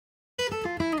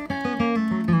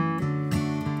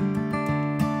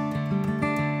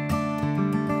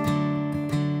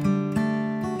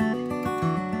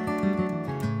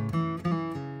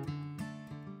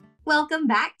welcome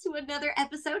back to another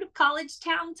episode of College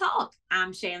Town Talk.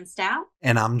 I'm Shan Stout.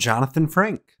 And I'm Jonathan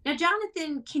Frank. Now,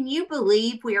 Jonathan, can you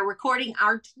believe we are recording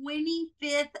our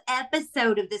 25th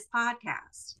episode of this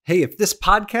podcast? Hey, if this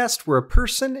podcast were a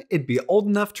person, it'd be old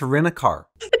enough to rent a car.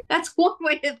 That's one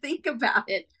way to think about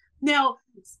it. Now,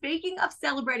 speaking of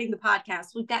celebrating the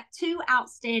podcast, we've got two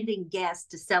outstanding guests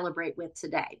to celebrate with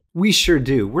today. We sure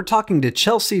do. We're talking to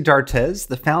Chelsea D'Artes,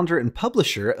 the founder and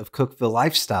publisher of Cookeville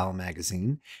Lifestyle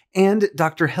magazine, and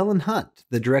Dr. Helen Hunt,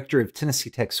 the director of Tennessee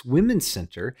Tech's Women's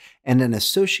Center and an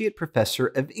associate professor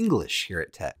of English here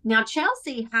at Tech. Now,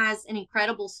 Chelsea has an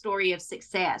incredible story of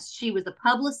success. She was a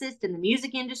publicist in the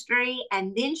music industry,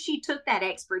 and then she took that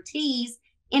expertise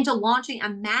into launching a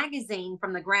magazine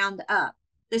from the ground up.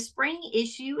 The spring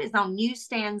issue is on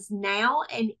newsstands now,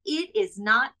 and it is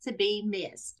not to be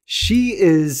missed. She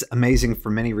is amazing for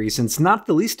many reasons, not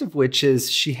the least of which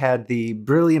is she had the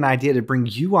brilliant idea to bring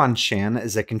you on, Shan,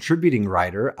 as a contributing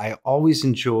writer. I always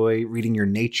enjoy reading your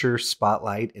nature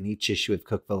spotlight in each issue of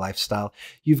Cookeville Lifestyle.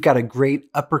 You've got a great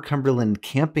Upper Cumberland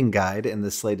camping guide in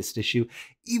this latest issue.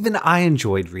 Even I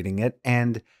enjoyed reading it.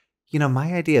 And, you know,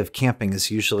 my idea of camping is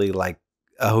usually like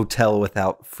a hotel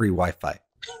without free Wi-Fi.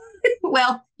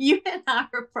 Well, you and I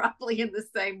are probably in the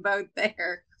same boat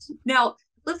there. Now,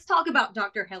 let's talk about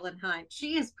Dr. Helen Hunt.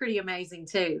 She is pretty amazing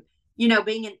too. You know,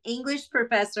 being an English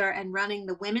professor and running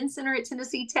the Women's Center at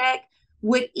Tennessee Tech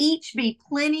would each be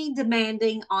plenty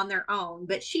demanding on their own,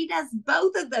 but she does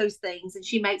both of those things and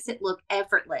she makes it look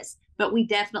effortless. But we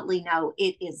definitely know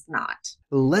it is not.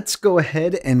 Let's go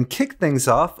ahead and kick things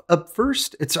off. Up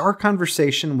first, it's our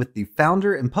conversation with the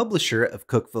founder and publisher of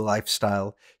Cookeville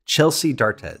Lifestyle, Chelsea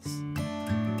D'Artes.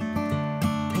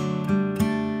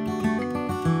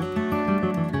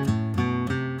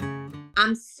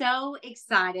 I'm so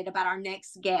excited about our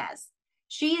next guest.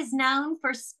 She is known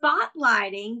for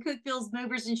spotlighting Cookeville's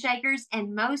movers and shakers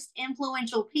and most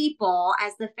influential people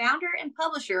as the founder and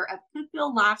publisher of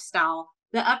Cookeville Lifestyle,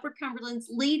 the Upper Cumberland's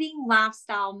leading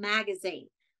lifestyle magazine.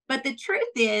 But the truth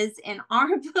is, in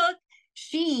our book,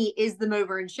 she is the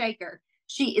mover and shaker.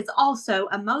 She is also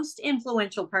a most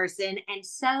influential person and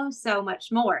so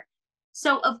much more.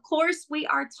 So, of course, we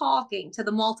are talking to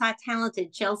the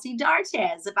multi-talented Chelsea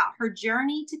D'Artes about her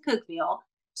journey to Cookeville,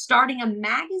 starting a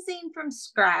magazine from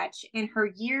scratch in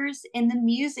her years in the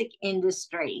music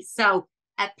industry. So,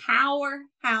 a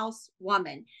powerhouse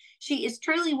woman. She is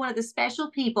truly one of the special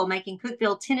people making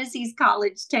Cookeville Tennessee's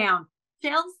college town.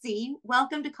 Chelsea,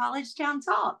 welcome to College Town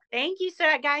Talk. Thank you,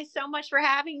 guys, so much for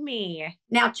having me.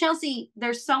 Now, Chelsea,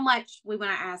 there's so much we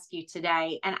want to ask you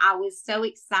today, and I was so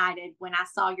excited when I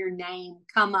saw your name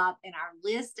come up in our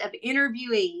list of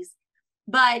interviewees.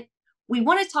 But we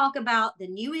want to talk about the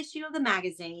new issue of the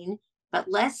magazine, but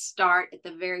let's start at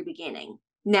the very beginning.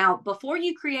 Now, before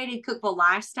you created Cookeville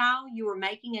Lifestyle, you were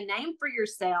making a name for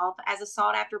yourself as a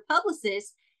sought-after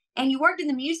publicist, and you worked in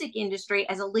the music industry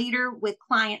as a leader with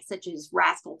clients such as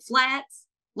Rascal Flatts,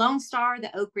 Lone Star,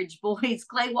 the Oak Ridge Boys,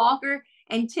 Clay Walker,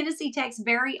 and Tennessee Tech's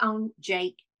very own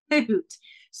Jake Hoot.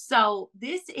 So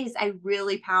this is a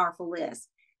really powerful list.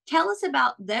 Tell us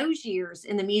about those years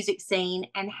in the music scene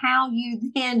and how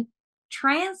you then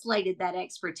translated that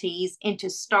expertise into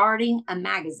starting a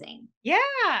magazine. Yeah,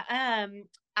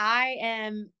 I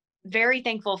am very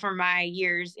thankful for my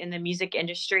years in the music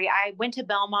industry. I went to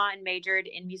Belmont and majored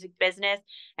in music business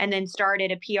and then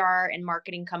started a PR and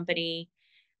marketing company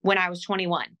when I was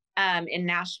 21 in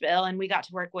Nashville. And we got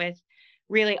to work with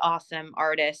really awesome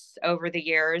artists over the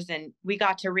years. And we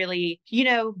got to really,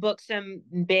 book some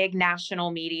big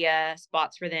national media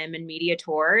spots for them and media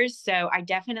tours. So I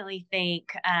definitely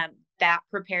think that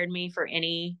prepared me for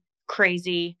any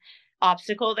crazy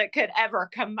obstacle that could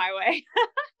ever come my way.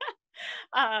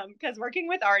 Because working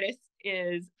with artists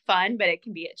is fun, but it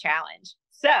can be a challenge.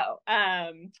 So,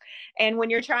 and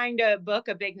when you're trying to book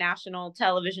a big national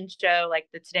television show like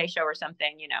the Today Show or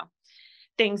something,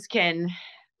 things can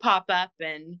pop up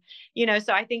and,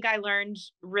 so I think I learned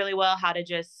really well how to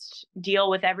just deal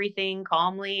with everything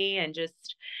calmly and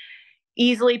just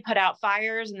easily put out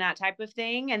fires and that type of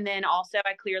thing. And then also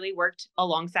I clearly worked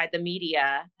alongside the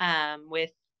media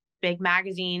with big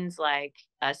magazines like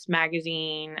Us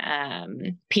Magazine,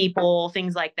 People,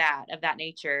 things like that, of that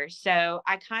nature. So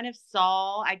I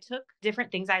took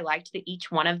different things I liked that each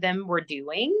one of them were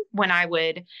doing when I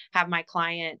would have my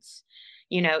clients,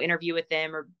 interview with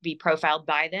them or be profiled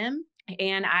by them.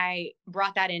 And I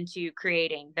brought that into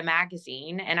creating the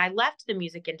magazine. And I left the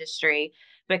music industry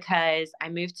because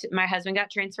my husband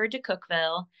got transferred to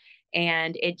Cookeville.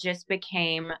 And it just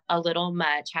became a little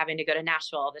much having to go to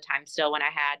Nashville all the time still when I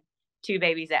had two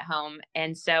babies at home.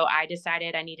 And so I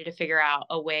decided I needed to figure out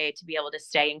a way to be able to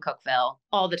stay in Cookeville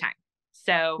all the time.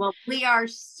 So, well, we are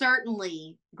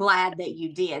certainly glad that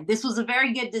you did. This was a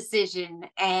very good decision.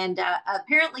 And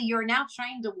apparently, you're now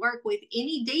trained to work with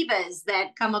any divas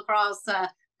that come across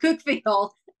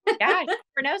Cookeville. yeah, I never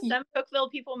know. Some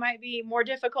Cookeville people might be more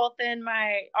difficult than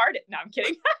my artist. No, I'm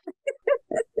kidding.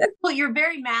 Well, you're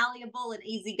very malleable and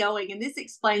easygoing, and this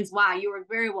explains why you were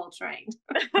very well trained.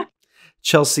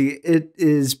 Chelsea, it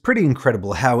is pretty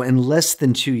incredible how in less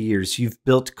than 2 years you've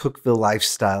built Cookeville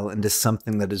Lifestyle into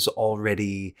something that is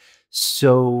already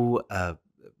so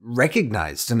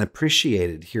recognized and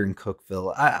appreciated here in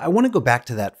Cookeville. I want to go back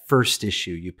to that first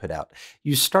issue you put out.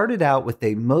 You started out with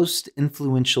a most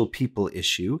influential people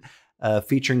issue,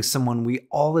 featuring someone we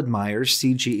all admire,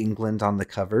 C.G. England, on the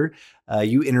cover.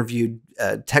 You interviewed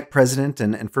Tech President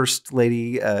and First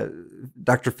Lady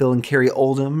Dr. Phil and Carrie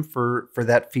Oldham for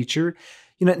that feature.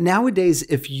 You know, nowadays,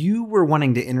 if you were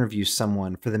wanting to interview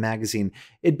someone for the magazine,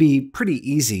 it'd be pretty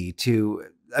easy to,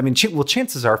 I mean, well,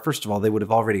 chances are, first of all, they would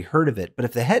have already heard of it. But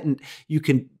if they hadn't, you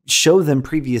can show them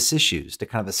previous issues to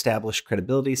kind of establish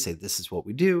credibility, say, this is what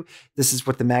we do. This is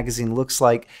what the magazine looks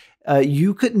like.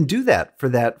 You couldn't do that for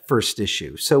that first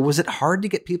issue. So was it hard to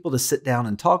get people to sit down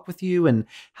and talk with you? And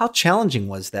how challenging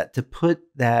was that to put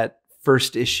that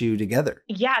first issue together?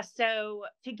 Yeah. So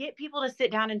to get people to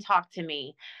sit down and talk to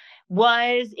me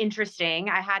was interesting.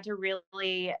 I had to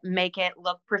really make it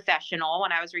look professional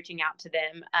when I was reaching out to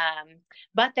them.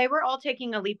 But they were all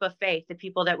taking a leap of faith, the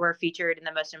people that were featured in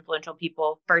the Most Influential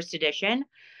People first edition.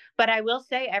 But I will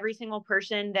say every single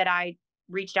person that I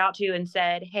reached out to and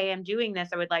said, hey, I'm doing this,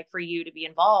 I would like for you to be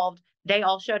involved, they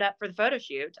all showed up for the photo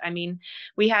shoot. I mean,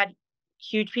 we had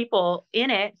huge people in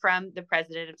it, from the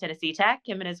president of Tennessee Tech,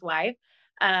 him and his wife,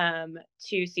 to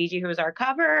CG, who was our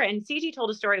cover. And CG told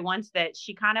a story once that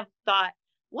she kind of thought,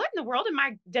 what in the world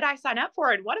did I sign up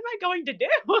for? And what am I going to do?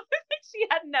 She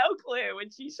had no clue when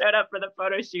she showed up for the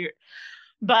photo shoot.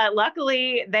 But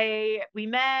luckily we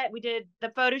met, we did the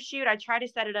photo shoot. I try to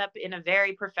set it up in a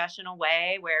very professional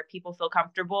way where people feel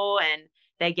comfortable and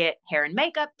they get hair and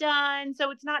makeup done.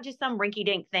 So it's not just some rinky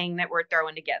dink thing that we're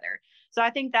throwing together. So I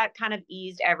think that kind of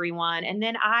eased everyone. And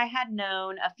then I had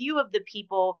known a few of the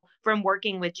people from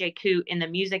working with Jay Coote in the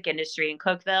music industry in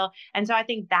Cookeville. And so I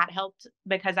think that helped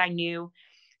because I knew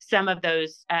some of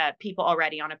those people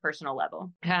already on a personal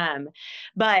level.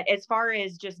 But as far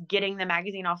as just getting the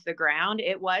magazine off the ground,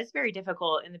 it was very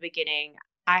difficult in the beginning.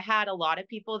 I had a lot of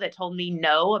people that told me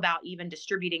no about even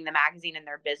distributing the magazine in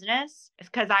their business,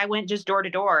 because I went just door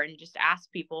to door and just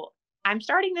asked people, I'm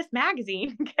starting this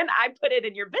magazine. Can I put it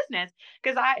in your business?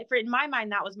 Because in my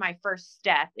mind, that was my first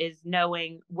step, is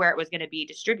knowing where it was going to be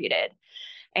distributed.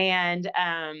 And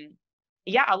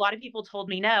yeah, a lot of people told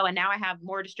me no, and now I have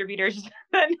more distributors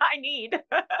than I need.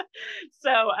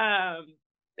 So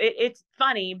it's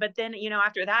funny, but then,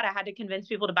 after that, I had to convince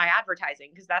people to buy advertising,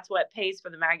 because that's what pays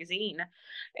for the magazine.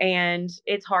 And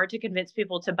it's hard to convince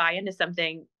people to buy into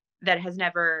something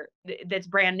that's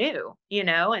brand new,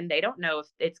 and they don't know if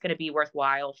it's going to be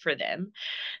worthwhile for them.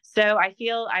 So I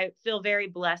feel very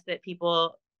blessed that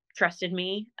people trusted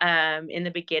me in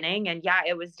the beginning. And yeah,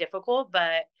 it was difficult,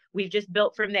 but we've just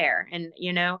built from there. And,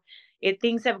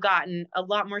 things have gotten a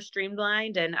lot more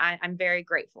streamlined, and I'm very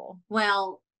grateful.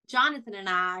 Well, Jonathan and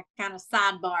I kind of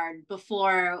sidebarred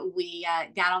before we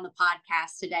got on the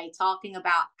podcast today, talking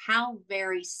about how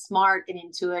very smart and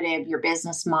intuitive your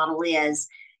business model is.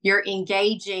 You're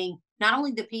engaging not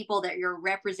only the people that you're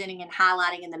representing and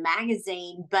highlighting in the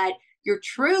magazine, but you're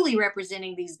truly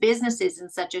representing these businesses in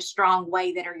such a strong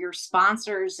way that are your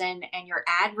sponsors and your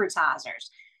advertisers.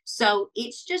 So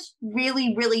it's just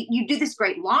really, really, you do this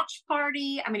great launch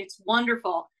party. I mean, it's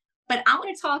wonderful. But I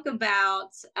want to talk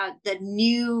about the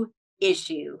new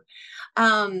issue.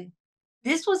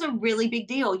 This was a really big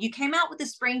deal. You came out with the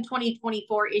spring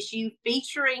 2024 issue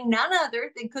featuring none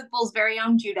other than Cookeville's very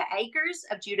own Judah Akers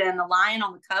of Judah and the Lion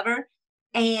on the cover.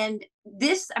 And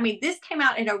this came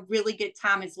out at a really good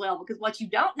time as well, because what you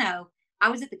don't know, I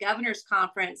was at the governor's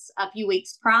conference a few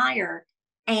weeks prior,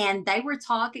 and they were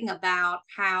talking about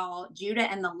how Judah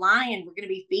and the Lion were going to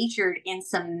be featured in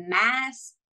some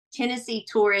mass Tennessee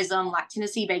tourism, like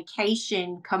Tennessee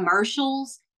vacation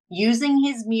commercials, using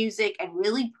his music and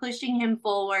really pushing him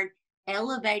forward,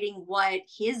 elevating what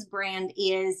his brand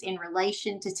is in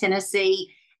relation to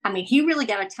Tennessee. I mean, he really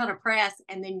got a ton of press,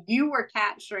 and then you were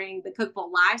capturing the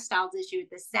Cookeville Lifestyles issue at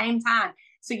the same time.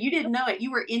 So you didn't know it.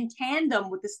 You were in tandem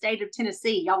with the state of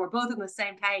Tennessee. Y'all were both on the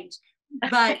same page.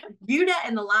 But Judah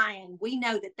and the Lion, we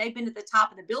know that they've been at the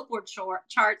top of the Billboard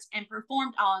charts and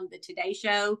performed on the Today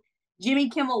Show, Jimmy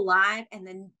Kimmel Live, and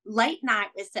then Late Night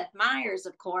with Seth Meyers,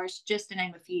 of course, just to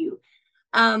name a few.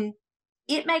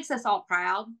 It makes us all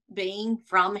proud being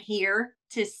from here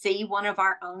to see one of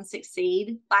our own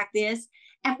succeed like this.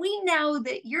 And we know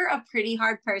that you're a pretty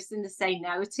hard person to say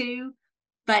no to.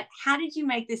 But how did you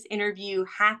make this interview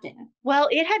happen? Well,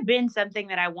 it had been something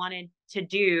that I wanted to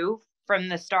do from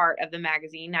the start of the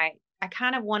magazine. I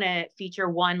kind of want to feature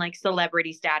one like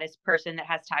celebrity status person that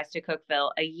has ties to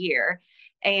Cookeville a year.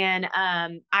 And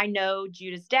I know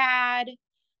Judah's dad.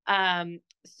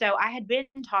 So I had been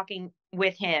talking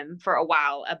with him for a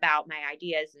while about my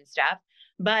ideas and stuff.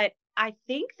 But I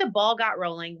think the ball got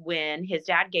rolling when his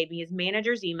dad gave me his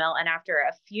manager's email. And after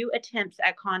a few attempts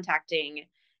at contacting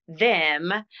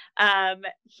them,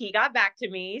 he got back to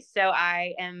me. So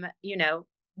I am,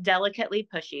 delicately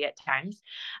pushy at times.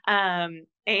 And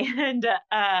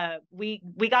we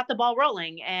got the ball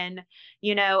rolling, and,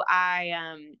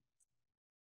 I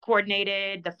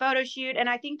coordinated the photo shoot. And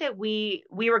I think that we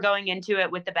were going into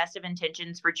it with the best of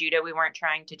intentions for Judah. We weren't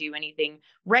trying to do anything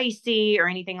racy or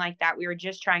anything like that. We were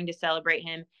just trying to celebrate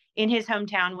him in his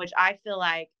hometown, which I feel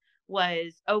like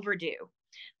was overdue.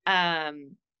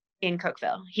 In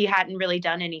Cookeville. He hadn't really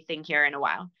done anything here in a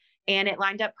while. And it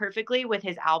lined up perfectly with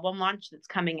his album launch that's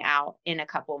coming out in a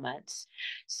couple months.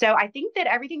 So I think that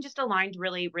everything just aligned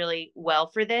really, really well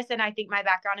for this. And I think my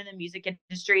background in the music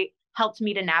industry helped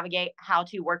me to navigate how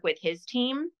to work with his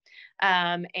team,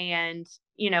 and,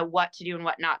 what to do and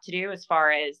what not to do as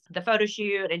far as the photo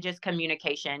shoot and just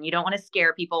communication. You don't want to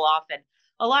scare people off. And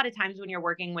a lot of times when you're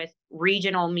working with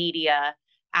regional media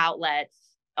outlets,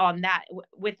 on that,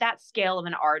 with that scale of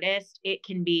an artist, it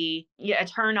can be a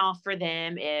turn off for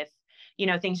them if,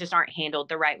 things just aren't handled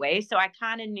the right way. So I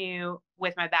kind of knew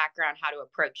with my background how to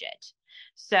approach it.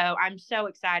 So I'm so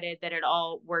excited that it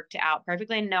all worked out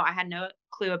perfectly. And no, I had no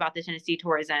clue about the Tennessee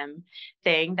tourism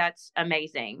thing. That's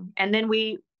amazing. And then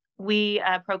we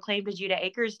proclaimed a Judah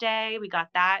Acres Day. We got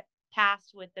that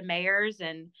passed with the mayors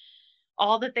and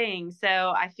all the things.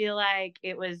 So I feel like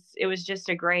it was just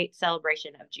a great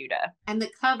celebration of Judah. And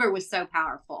the cover was so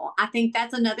powerful. I think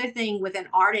that's another thing with an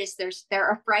artist.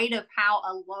 They're afraid of how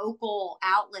a local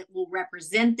outlet will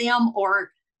represent them,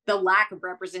 or the lack of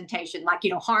representation, like,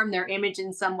 harm their image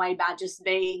in some way by just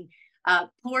being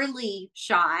poorly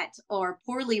shot or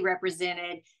poorly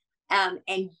represented.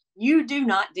 And you do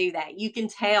not do that. You can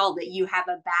tell that you have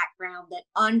a background that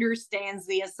understands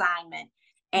the assignment.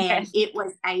 And yes, it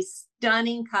was a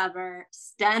stunning cover,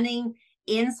 stunning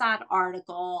inside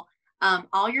article.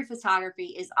 All your photography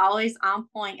is always on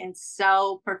point and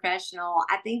so professional.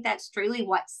 I think that's truly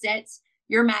what sets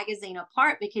your magazine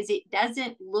apart, because it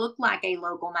doesn't look like a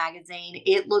local magazine.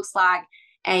 It looks like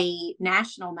a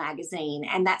national magazine.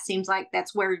 And that seems like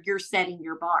that's where you're setting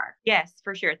your bar. Yes,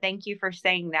 for sure. Thank you for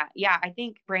saying that. Yeah, I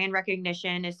think brand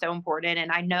recognition is so important. And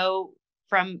I know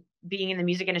from being in the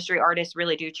music industry, artists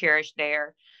really do cherish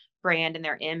their brand and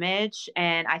their image.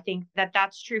 And I think that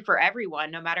that's true for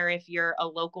everyone, no matter if you're a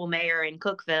local mayor in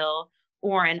Cookeville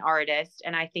or an artist.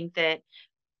 And I think that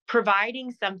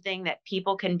providing something that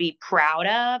people can be proud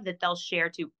of, that they'll share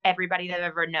to everybody they've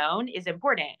ever known, is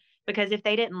important. Because if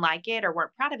they didn't like it or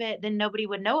weren't proud of it, then nobody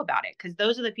would know about it. Because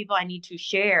those are the people I need to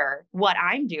share what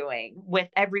I'm doing with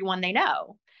everyone they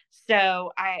know.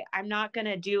 So I'm not going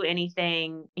to do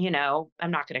anything,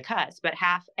 I'm not going to cuss, but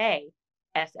half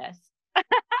SS.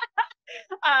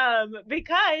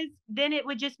 Because then it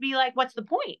would just be like, what's the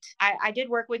point? I did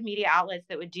work with media outlets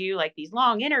that would do like these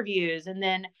long interviews, and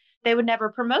then they would never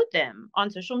promote them on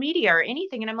social media or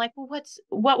anything. And I'm like, well,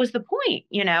 what was the point?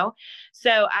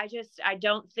 So I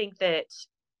don't think that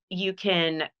you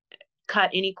can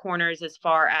cut any corners as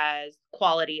far as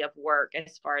quality of work,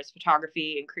 as far as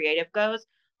photography and creative goes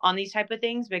on these type of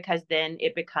things, because then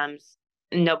it becomes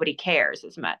nobody cares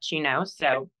as much,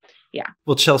 So, yeah.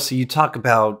 Well, Chelsea, you talk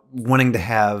about wanting to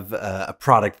have a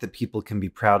product that people can be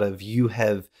proud of. You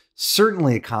have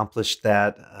certainly accomplished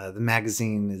that. The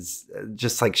magazine is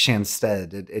just like Shan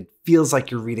said, it feels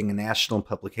like you're reading a national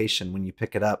publication when you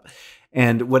pick it up.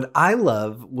 And what I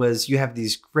love was you have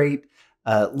these great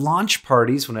launch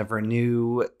parties whenever a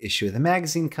new issue of the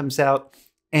magazine comes out.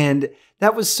 And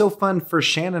that was so fun for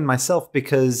Shan and myself,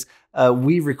 because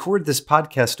we record this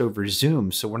podcast over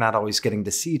Zoom, so we're not always getting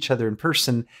to see each other in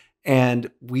person. And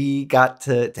we got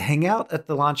to hang out at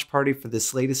the launch party for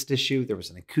this latest issue. There was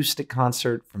an acoustic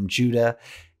concert from Judah,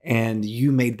 and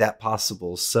you made that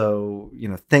possible. So,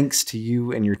 thanks to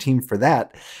you and your team for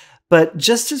that. But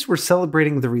just as we're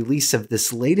celebrating the release of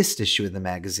this latest issue of the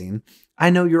magazine, I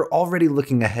know you're already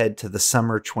looking ahead to the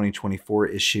summer 2024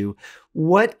 issue.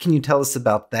 What can you tell us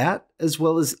about that, as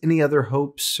well as any other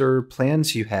hopes or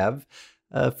plans you have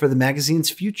for the magazine's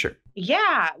future?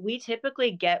 Yeah, we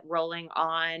typically get rolling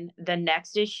on the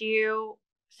next issue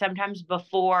sometimes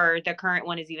before the current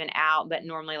one is even out, but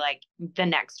normally like the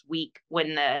next week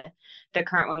when the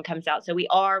current one comes out. So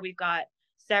we've got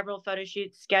several photo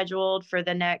shoots scheduled for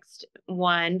the next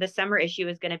one. The summer issue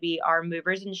is going to be our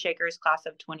movers and shakers class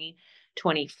of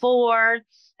 2024.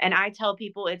 And I tell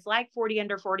people it's like 40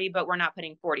 under 40, but we're not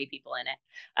putting 40 people in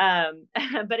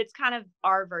it. But it's kind of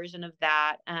our version of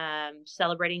that,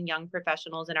 celebrating young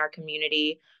professionals in our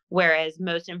community, whereas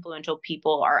most influential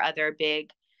people, our other big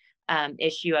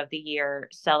issue of the year,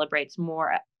 celebrates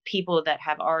more people that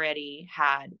have already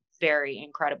had very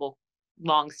incredible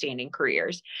long-standing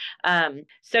careers.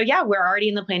 So yeah, we're already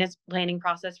in the planning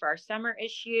process for our summer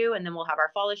issue, and then we'll have our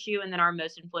fall issue, and then our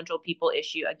most influential people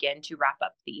issue again to wrap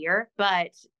up the year.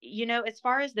 But as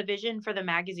far as the vision for the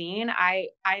magazine, I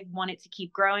want it to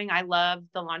keep growing. I love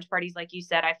the launch parties, like you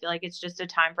said. I feel like it's just a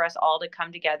time for us all to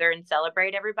come together and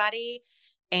celebrate everybody,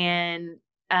 and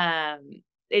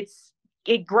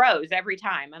it grows every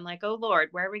time. I'm like, oh Lord,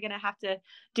 where are we going to have to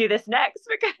do this next?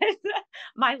 Because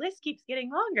my list keeps getting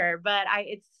longer, but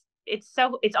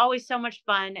it's always so much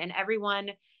fun, and everyone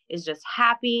is just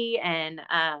happy. And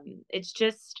it's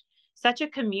just such a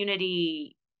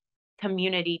community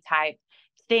type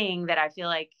thing that I feel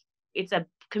like it's a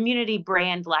community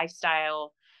brand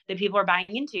lifestyle that people are buying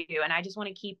into. And I just want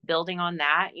to keep building on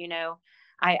that.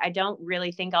 I don't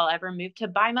really think I'll ever move to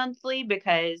bi-monthly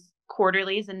because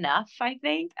quarterly is enough, I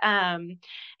think. And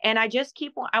I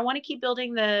want to keep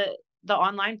building the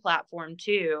online platform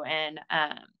too, and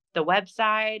the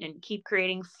website, and keep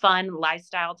creating fun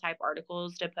lifestyle type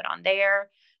articles to put on there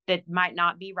that might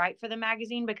not be right for the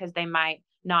magazine because they might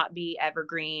not be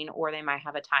evergreen, or they might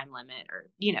have a time limit, or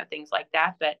things like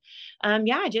that. But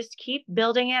I just keep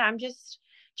building it. I'm just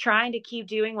trying to keep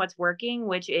doing what's working,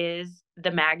 which is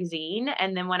the magazine.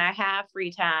 And then when I have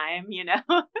free time,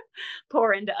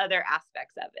 pour into other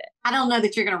aspects of it. I don't know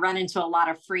that you're going to run into a lot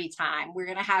of free time. We're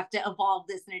going to have to evolve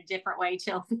this in a different way,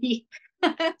 Chelsea.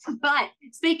 But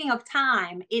speaking of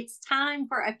time, it's time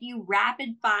for a few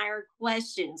rapid fire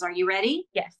questions. Are you ready?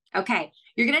 Yes. Okay.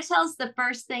 You're going to tell us the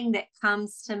first thing that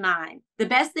comes to mind. The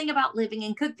best thing about living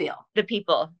in Cookeville. The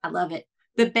people. I love it.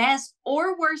 The best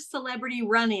or worst celebrity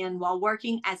run-in while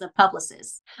working as a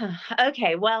publicist.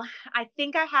 Okay. Well, I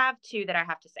think I have two that I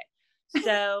have to say.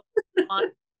 So on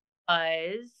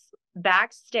was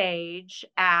backstage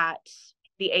at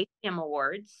the ACM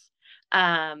Awards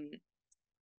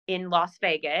in Las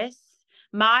Vegas.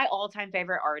 My all-time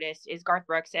favorite artist is Garth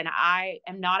Brooks, and I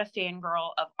am not a fangirl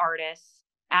of artists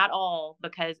at all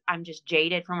because I'm just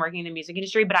jaded from working in the music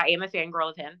industry, but I am a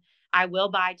fangirl of him. I will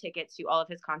buy tickets to all of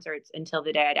his concerts until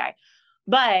the day I die.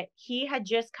 But he had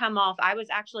just come off, I was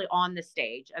actually on the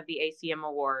stage of the ACM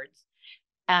Awards.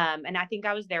 And I think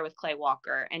I was there with Clay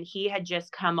Walker, and he had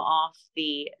just come off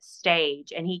the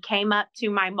stage, and he came up to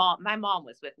my mom. My mom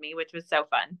was with me, which was so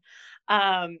fun.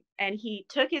 And he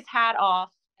took his hat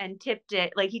off and tipped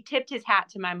it. Like, he tipped his hat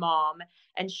to my mom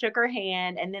and shook her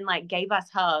hand, and then like gave us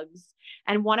hugs.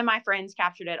 And one of my friends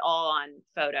captured it all on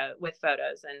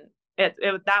photos. And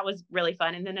that was really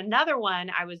fun. And then another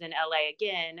one, I was in LA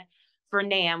again for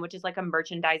NAMM, which is like a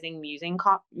merchandising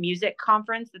music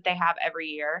conference that they have every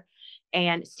year.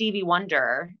 And Stevie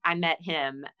Wonder, I met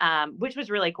him, which was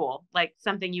really cool. Like,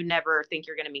 something you never think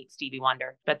you're going to meet Stevie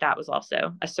Wonder, but that was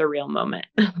also a surreal moment.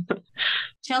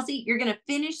 Chelsea, you're going to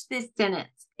finish this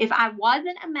sentence. If I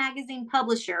wasn't a magazine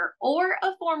publisher or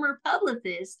a former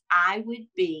publicist, I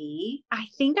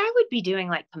think I would be doing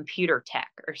like computer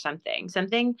tech or something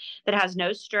that has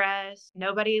no stress,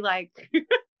 nobody like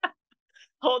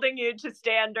holding you to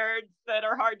standards that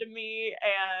are hard to meet,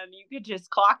 and you could just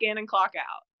clock in and clock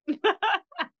out.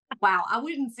 Wow, I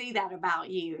wouldn't see that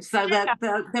about you. So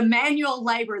the manual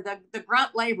labor, the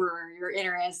grunt laborer you're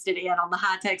interested in on the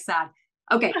high tech side.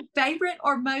 Okay, favorite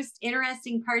or most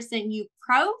interesting person you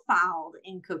profiled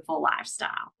in Cookeville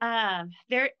Lifestyle?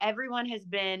 Everyone has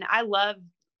been. I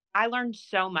learned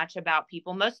so much about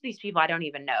people. Most of these people I don't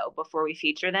even know before we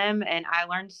feature them, and I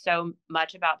learned so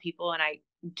much about people, and I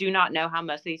do not know how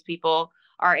most of these people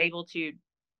are able to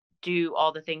do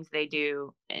all the things they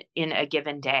do in a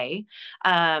given day.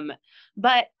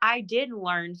 But I did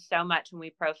learn so much when we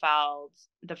profiled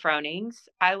the Fronings.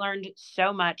 I learned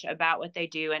so much about what they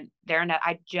do, and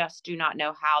I just do not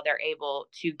know how they're able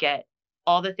to get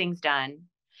all the things done.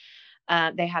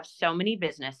 They have so many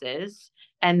businesses,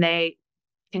 and they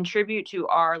contribute to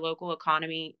our local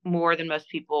economy more than most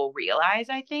people realize,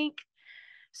 I think.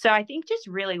 So I think just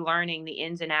really learning the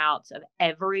ins and outs of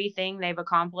everything they've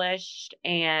accomplished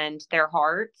and their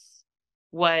hearts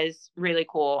was really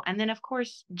cool. And then, of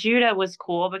course, Judah was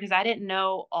cool because I didn't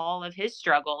know all of his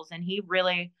struggles, and he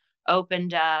really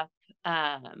opened up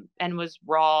and was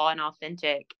raw and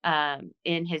authentic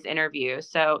in his interview.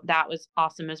 So that was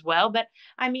awesome as well. But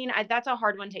I mean, that's a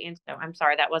hard one to answer. I'm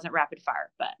sorry, that wasn't rapid fire,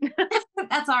 but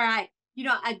That's all right.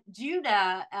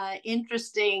 Judah,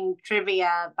 interesting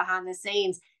trivia behind the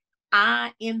scenes.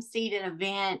 I emceed an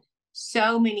event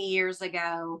so many years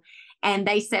ago, and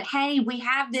they said, "Hey, we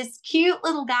have this cute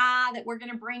little guy that we're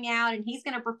going to bring out, and he's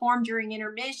going to perform during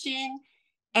intermission.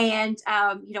 And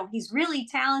he's really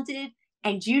talented."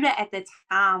 And Judah at the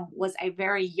time was a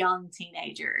very young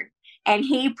teenager, and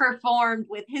he performed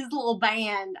with his little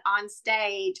band on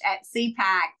stage at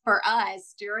CPAC for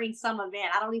us during some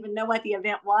event. I don't even know what the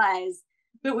event was,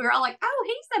 but we were all like, "Oh,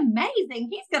 he's amazing.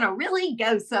 He's going to really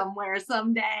go somewhere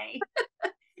someday."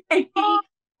 and he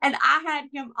and I had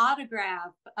him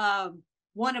autograph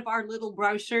one of our little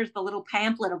brochures, the little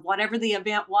pamphlet of whatever the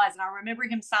event was. And I remember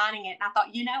him signing it. And I thought,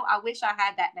 I wish I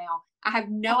had that now. I have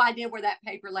no idea where that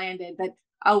paper landed, but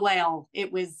oh well,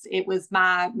 it was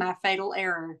my fatal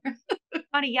error.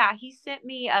 Funny, yeah, he sent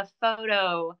me a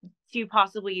photo to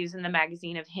possibly use in the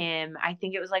magazine of him. I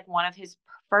think it was like one of his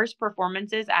first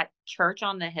performances at Church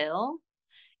on the Hill.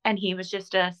 And he was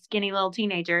just a skinny little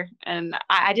teenager. And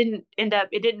I didn't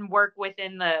it didn't work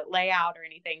within the layout or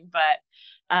anything, but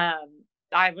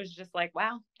I was just like,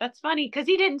 wow, that's funny. Cause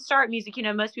he didn't start music.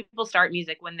 Most people start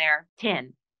music when they're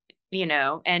 10,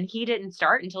 and he didn't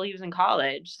start until he was in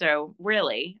college. So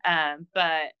really,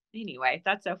 but anyway,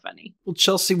 that's so funny. Well,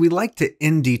 Chelsea, we like to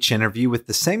end each interview with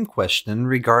the same question,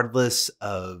 regardless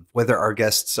of whether our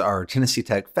guests are Tennessee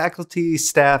Tech faculty,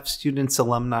 staff, students,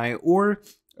 alumni, or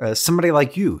somebody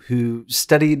like you who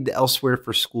studied elsewhere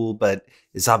for school, but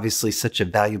is obviously such a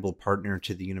valuable partner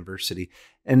to the university.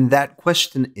 And that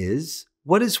question is,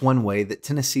 what is one way that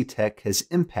Tennessee Tech has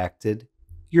impacted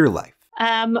your life?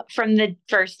 From the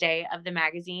first day of the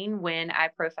magazine, when I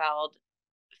profiled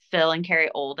Phil and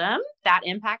Carrie Oldham, that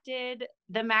impacted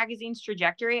the magazine's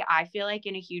trajectory, I feel like,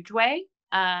 in a huge way,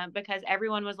 because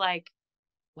everyone was like,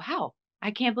 wow,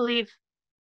 I can't believe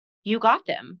you got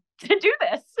them to do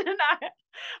this. And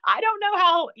I don't know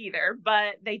how either,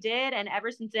 but they did. And ever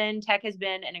since then, Tech has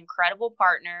been an incredible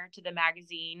partner to the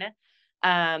magazine.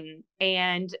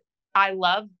 And I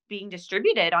love being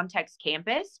distributed on Tech's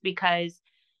campus because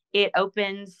it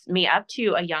opens me up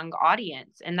to a young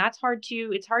audience. And it's hard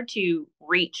to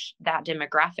reach that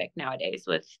demographic nowadays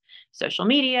with social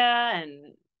media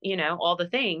and, all the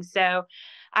things. So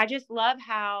I just love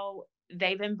how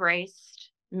they've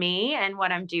embraced me and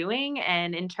what I'm doing.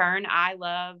 And in turn, I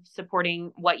love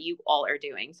supporting what you all are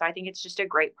doing. So I think it's just a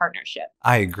great partnership.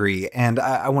 I agree. And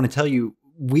I want to tell you,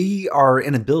 we are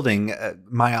in a building,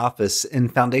 my office, in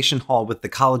Foundation Hall with the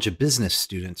College of Business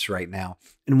students right now.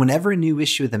 And whenever a new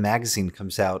issue of the magazine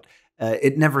comes out,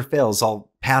 it never fails.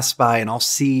 I'll pass by and I'll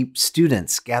see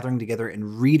students gathering together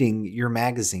and reading your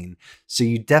magazine. So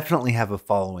you definitely have a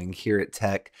following here at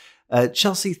Tech.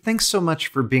 Chelsea, thanks so much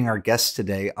for being our guest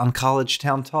today on College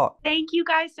Town Talk. Thank you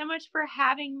guys so much for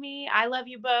having me. I love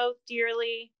you both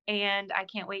dearly, and I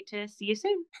can't wait to see you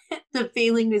soon. The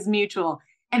feeling is mutual.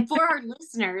 And for our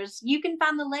listeners, you can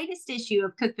find the latest issue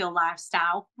of Cookeville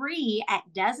Lifestyle free at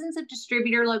dozens of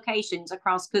distributor locations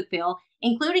across Cookeville,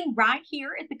 including right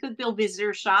here at the Cookeville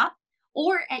Visitor Shop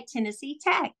or at Tennessee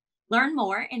Tech. Learn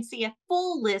more and see a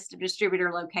full list of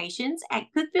distributor locations at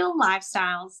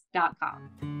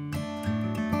CookevilleLifestyles.com.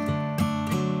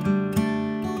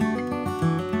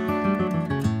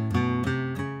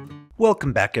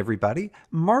 Welcome back, everybody.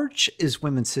 March is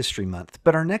Women's History Month,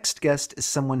 but our next guest is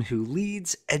someone who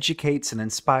leads, educates, and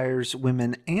inspires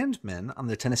women and men on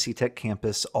the Tennessee Tech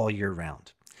campus all year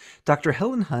round. Dr.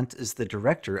 Helen Hunt is the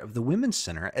director of the Women's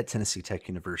Center at Tennessee Tech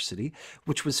University,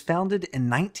 which was founded in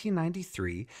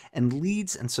 1993 and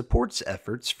leads and supports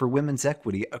efforts for women's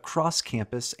equity across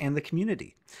campus and the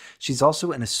community. She's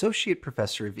also an associate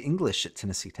professor of English at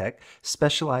Tennessee Tech,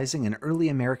 specializing in early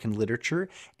American literature,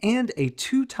 and a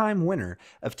two-time winner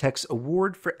of Tech's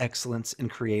Award for Excellence in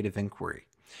Creative Inquiry.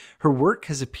 Her work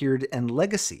has appeared in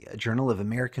Legacy, a journal of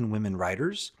American women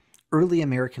writers, Early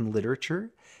American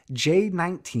Literature,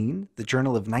 J19, the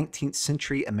Journal of 19th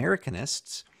Century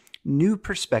Americanists, New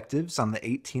Perspectives on the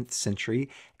 18th Century,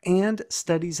 and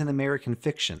Studies in American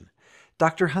Fiction.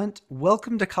 Dr. Hunt,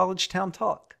 welcome to College Town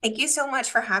Talk. Thank you so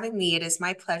much for having me. It is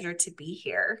my pleasure to be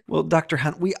here. Well, Dr.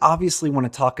 Hunt, we obviously want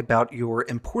to talk about your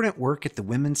important work at the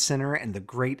Women's Center and the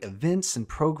great events and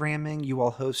programming you all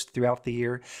host throughout the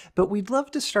year, but we'd love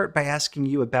to start by asking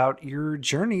you about your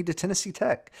journey to Tennessee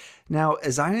Tech. Now,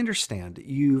 as I understand,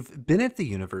 you've been at the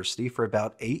university for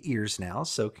about 8 years now,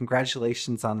 so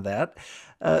congratulations on that.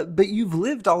 But you've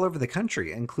lived all over the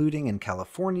country, including in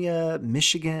California,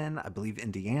 Michigan, I believe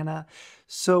Indiana.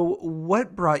 So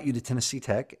what brought you to Tennessee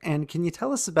Tech? And can you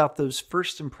tell us about those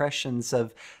first impressions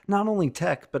of not only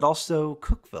Tech, but also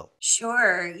Cookeville?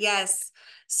 Sure, yes.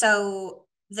 So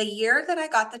the year that I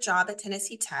got the job at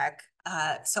Tennessee Tech,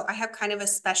 so I have kind of a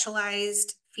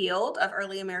specialized field of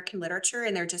early American literature,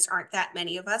 and there just aren't that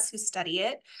many of us who study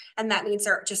it. And that means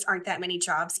there just aren't that many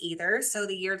jobs either. So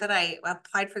the year that I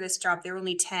applied for this job, there were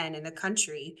only 10 in the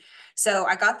country. So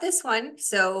I got this one.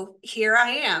 So here I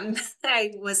am.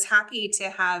 I was happy to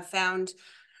have found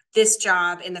this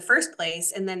job in the first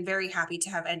place, and then very happy to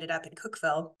have ended up in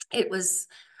Cookeville.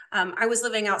 I was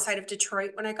living outside of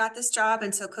Detroit when I got this job,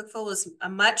 and so Cookeville was a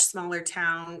much smaller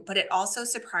town, but it also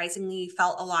surprisingly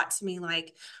felt a lot to me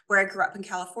like where I grew up in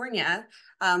California,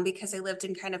 because I lived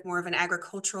in kind of more of an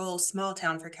agricultural small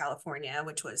town for California,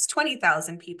 which was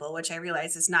 20,000 people, which I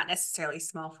realize is not necessarily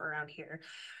small for around here.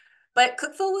 But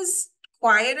Cookeville was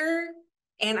quieter,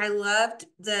 and I loved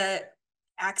the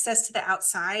access to the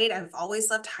outside. I've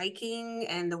always loved hiking,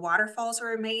 and the waterfalls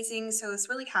were amazing. So I was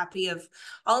really happy of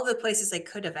all of the places I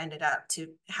could have ended up to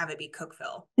have it be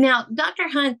Cookeville. Now, Dr.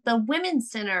 Hunt, the Women's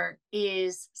Center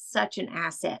is such an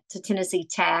asset to Tennessee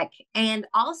Tech and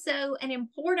also an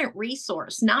important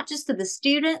resource, not just to the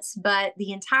students, but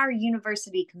the entire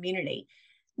university community.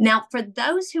 Now, for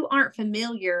those who aren't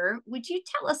familiar, would you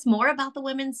tell us more about the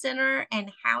Women's Center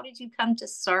and how did you come to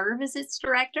serve as its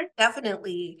director?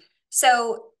 Definitely.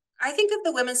 So I think of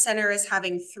the Women's Center as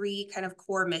having three kind of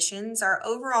core missions. Our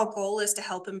overall goal is to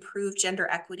help improve gender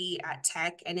equity at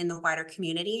Tech and in the wider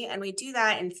community. And we do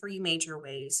that in three major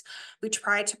ways. We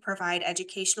try to provide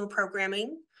educational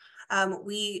programming. Have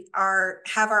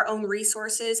our own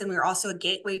resources, and we're also a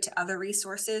gateway to other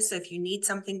resources. So if you need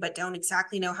something but don't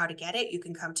exactly know how to get it, you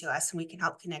can come to us and we can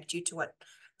help connect you to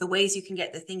the ways you can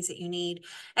get the things that you need.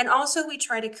 And also we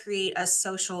try to create a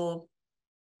social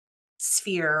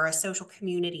sphere or a social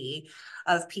community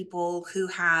of people who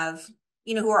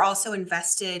who are also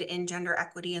invested in gender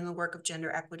equity and the work of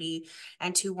gender equity,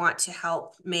 and to want to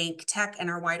help make Tech and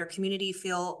our wider community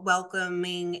feel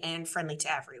welcoming and friendly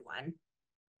to everyone.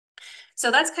 So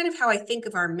that's kind of how I think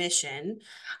of our mission.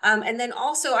 And then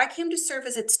also I came to serve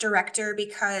as its director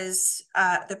because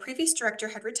the previous director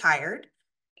had retired,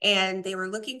 and they were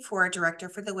looking for a director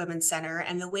for the Women's Center.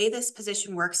 And the way this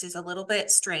position works is a little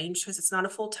bit strange because it's not a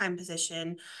full-time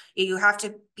position. You have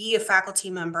to be a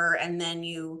faculty member, and then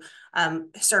you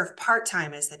serve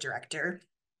part-time as the director.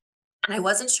 And I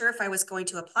wasn't sure if I was going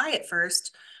to apply at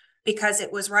first because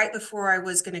it was right before I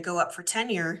was going to go up for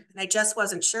tenure. And I just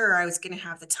wasn't sure I was going to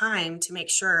have the time to make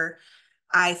sure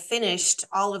I finished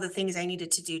all of the things I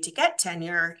needed to do to get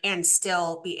tenure and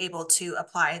still be able to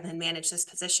apply and then manage this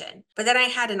position. But then I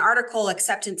had an article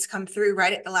acceptance come through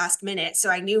right at the last minute. So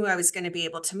I knew I was going to be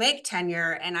able to make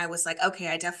tenure. And I was like, okay,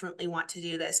 I definitely want to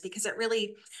do this because it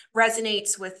really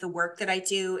resonates with the work that I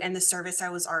do and the service I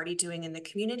was already doing in the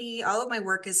community. All of my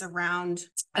work is around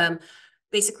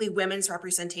basically women's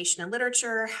representation in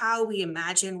literature, how we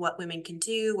imagine what women can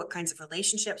do, what kinds of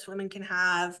relationships women can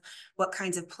have, what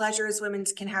kinds of pleasures women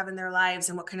can have in their lives,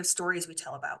 and what kind of stories we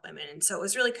tell about women. And so it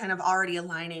was really kind of already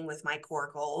aligning with my core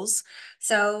goals.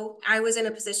 So I was in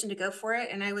a position to go for it,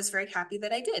 and I was very happy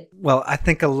that I did. Well, I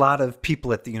think a lot of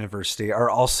people at the university are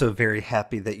also very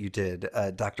happy that you did,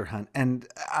 Dr. Hunt. And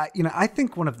I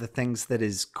think one of the things that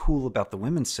is cool about the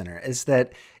Women's Center is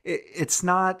that it's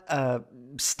not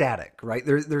static, right?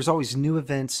 There's always new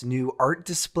events, new art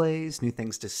displays, new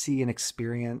things to see and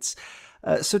experience.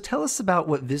 So tell us about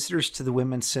what visitors to the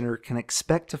Women's Center can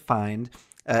expect to find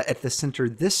at the center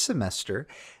this semester.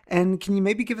 And can you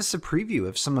maybe give us a preview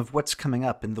of some of what's coming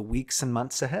up in the weeks and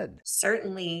months ahead?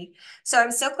 Certainly. So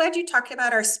I'm so glad you talked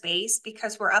about our space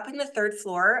because we're up in the third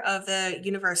floor of the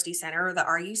University Center, or the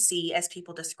RUC as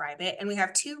people describe it. And we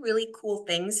have two really cool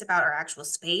things about our actual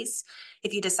space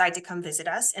if you decide to come visit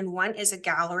us. And one is a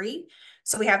gallery.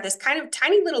 So we have this kind of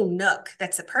tiny little nook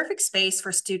that's a perfect space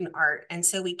for student art. And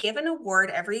so we give an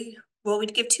award we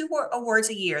give two awards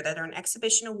a year that are an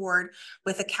exhibition award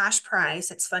with a cash prize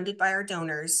that's funded by our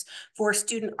donors for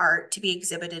student art to be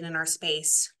exhibited in our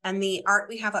space. And the art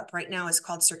we have up right now is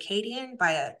called Circadian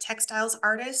by a textiles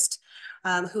artist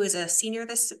who is a senior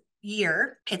this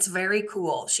year. It's very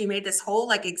cool. She made this whole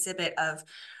like exhibit of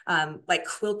like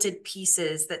quilted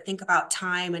pieces that think about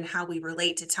time and how we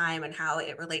relate to time and how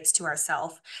it relates to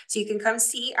ourselves. So you can come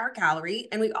see our gallery.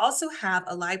 And we also have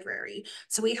a library.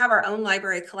 So we have our own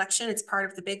library collection. It's part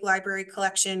of the big library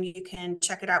collection. You can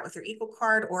check it out with your Equal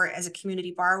card or as a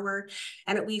community borrower.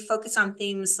 And we focus on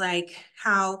themes like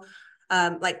how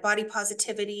like body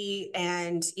positivity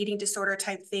and eating disorder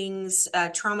type things,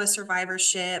 trauma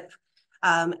survivorship,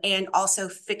 and also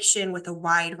fiction with a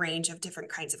wide range of different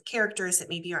kinds of characters that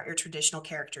maybe aren't your traditional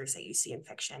characters that you see in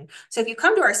fiction. So if you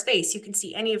come to our space, you can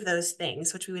see any of those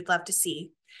things, which we would love to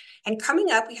see. And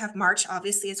coming up, we have March,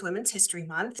 obviously, is Women's History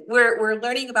Month. We're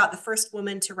learning about the first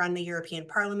woman to run the European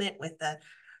Parliament with the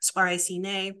Soirée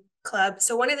Ciné Club.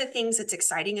 So one of the things that's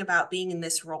exciting about being in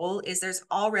this role is there's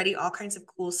already all kinds of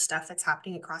cool stuff that's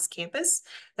happening across campus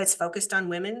that's focused on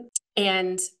women.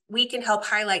 And we can help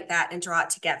highlight that and draw it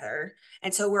together.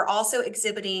 And so we're also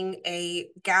exhibiting a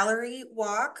gallery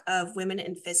walk of women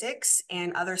in physics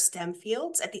and other STEM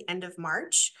fields at the end of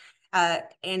March.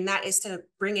 And that is to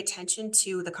bring attention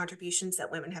to the contributions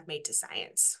that women have made to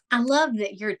science. I love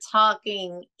that you're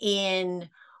talking in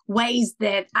ways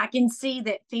that I can see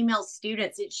that female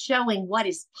students, it's showing what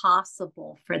is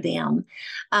possible for them,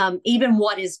 even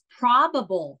what is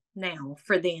probable now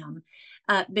for them.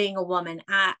 Being a woman,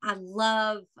 I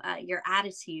love your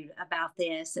attitude about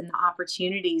this and the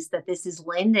opportunities that this is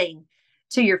lending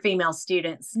to your female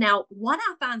students. Now, what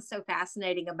I find so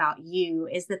fascinating about you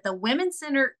is that the Women's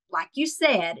Center, like you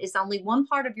said, is only one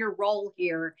part of your role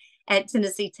here at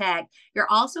Tennessee Tech. You're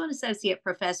also an associate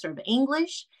professor of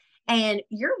English, and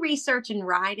your research and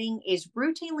writing is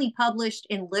routinely published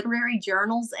in literary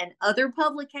journals and other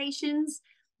publications.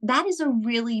 That is a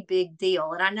really big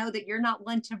deal. And I know that you're not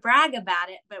one to brag about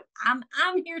it, but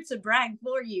I'm here to brag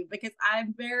for you because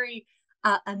I'm very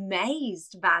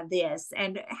amazed by this.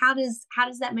 And how does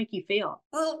that make you feel?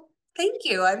 Well, thank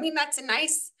you. I mean,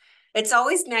 it's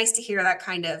always nice to hear that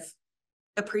kind of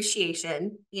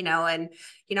appreciation, and,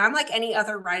 I'm like any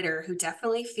other writer who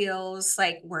definitely feels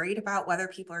like worried about whether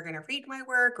people are going to read my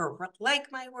work or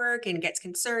like my work and gets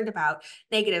concerned about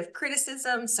negative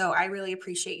criticism. So I really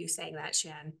appreciate you saying that,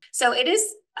 Shan. So it is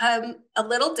a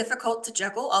little difficult to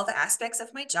juggle all the aspects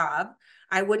of my job.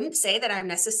 I wouldn't say that I'm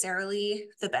necessarily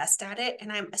the best at it,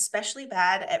 and I'm especially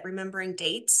bad at remembering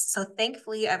dates. So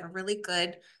thankfully, I have a really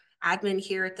good admin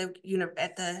here at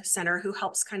the center who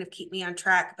helps kind of keep me on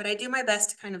track. But I do my best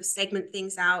to kind of segment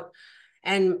things out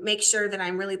and make sure that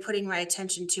I'm really putting my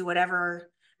attention to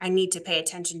whatever I need to pay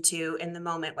attention to in the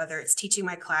moment, whether it's teaching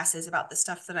my classes about the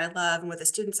stuff that I love and with the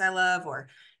students I love, or,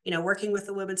 working with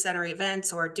the Women's Center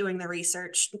events or doing the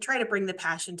research and try to bring the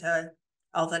passion to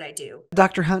all that I do.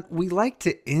 Dr. Hunt, we like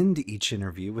to end each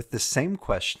interview with the same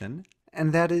question,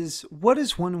 and that is, what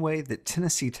is one way that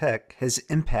Tennessee Tech has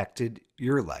impacted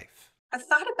your life? I've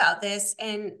thought about this,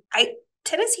 and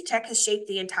Tennessee Tech has shaped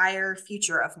the entire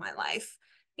future of my life.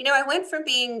 I went from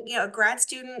being, a grad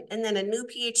student and then a new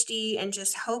PhD and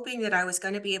just hoping that I was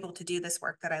going to be able to do this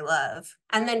work that I love.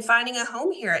 And then finding a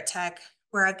home here at Tech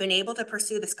where I've been able to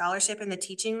pursue the scholarship and the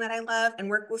teaching that I love and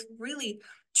work with really,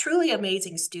 truly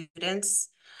amazing students.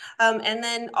 And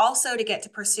then also to get to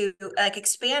pursue,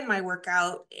 expand my work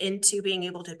out into being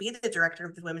able to be the director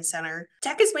of the Women's Center.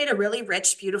 Tech has made a really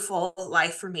rich, beautiful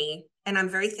life for me, and I'm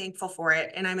very thankful for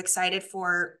it. And I'm excited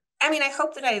I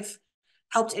hope that I've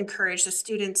helped encourage the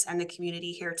students and the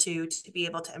community here to be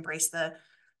able to embrace the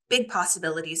big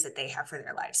possibilities that they have for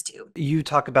their lives too. You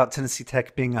talk about Tennessee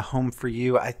Tech being a home for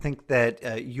you. I think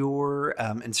that your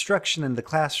instruction in the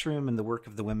classroom and the work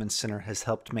of the Women's Center has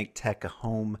helped make Tech a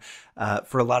home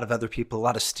for a lot of other people, a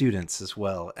lot of students as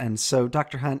well. And so,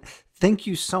 Dr. Hunt, thank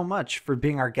you so much for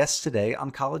being our guest today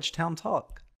on College Town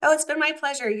Talk. Oh, it's been my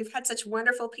pleasure. You've had such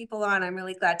wonderful people on. I'm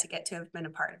really glad to get to have been a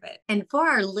part of it. And for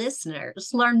our listeners,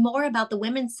 learn more about the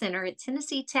Women's Center at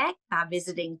Tennessee Tech by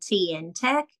visiting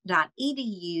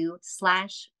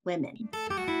tntech.edu/women.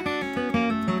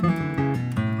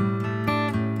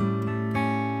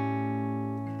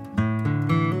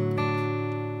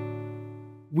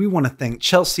 We want to thank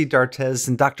Chelsea D'Artes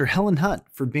and Dr. Helen Hunt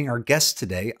for being our guests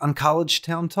today on College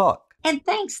Town Talk. And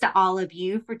thanks to all of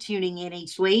you for tuning in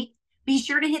each week. Be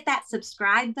sure to hit that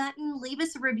subscribe button, leave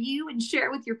us a review, and share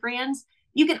it with your friends.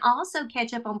 You can also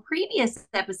catch up on previous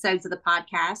episodes of the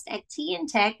podcast at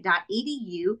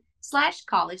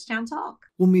tntech.edu/College Town Talk.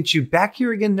 We'll meet you back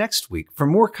here again next week for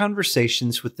more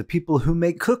conversations with the people who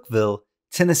make Cookeville,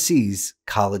 Tennessee's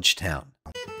college town.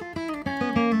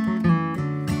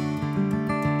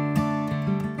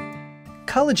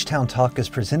 College Town Talk is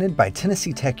presented by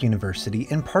Tennessee Tech University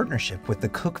in partnership with the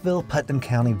Cookeville-Putnam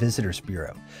County Visitors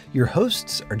Bureau. Your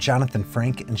hosts are Jonathan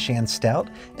Frank and Shan Stout,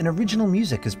 and original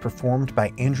music is performed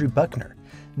by Andrew Buckner.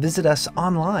 Visit us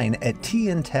online at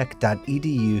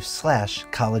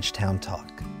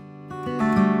tntech.edu/collegetowntalk.